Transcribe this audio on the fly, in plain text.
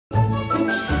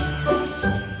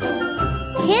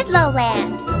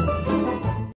Kidloland.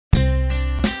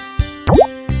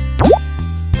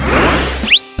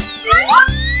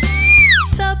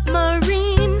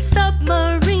 Submarine,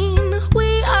 submarine,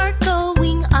 we are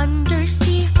going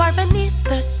undersea. Far beneath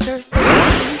the surface,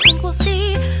 what do you think we'll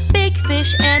see? Big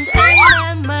fish and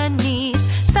anemones.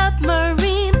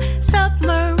 Submarine,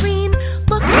 submarine,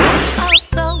 look out of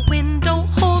the window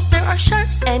holes. There are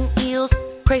sharks and eels,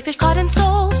 crayfish caught in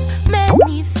sole,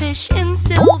 many fish in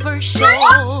silver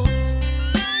shoals.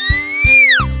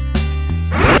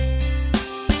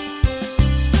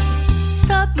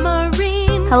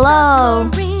 Submarine, Hello.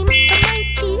 submarine, the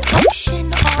mighty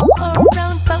ocean all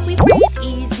around, but we breathe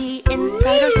easy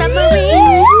inside our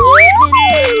submarine, even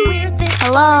when we're this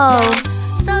Hello. far down.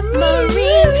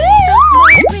 Submarine,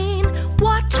 submarine,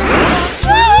 water,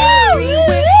 water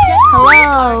everywhere. Yet Hello. we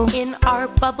are in our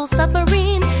bubble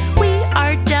submarine. We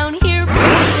are down here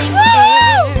breathing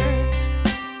air.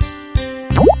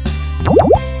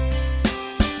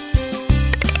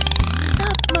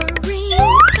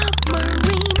 Submarine,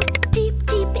 submarine, deep,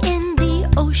 deep in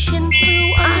the ocean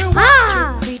blue.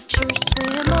 Underwater creatures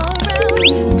swim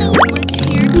around. So much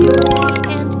here to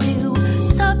see and do.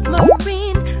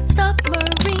 Submarine,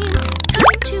 submarine,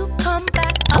 time to come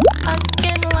back up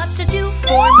again. Lots to do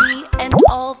for me and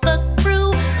all the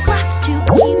crew. Lots to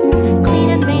keep clean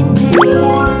and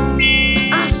maintain.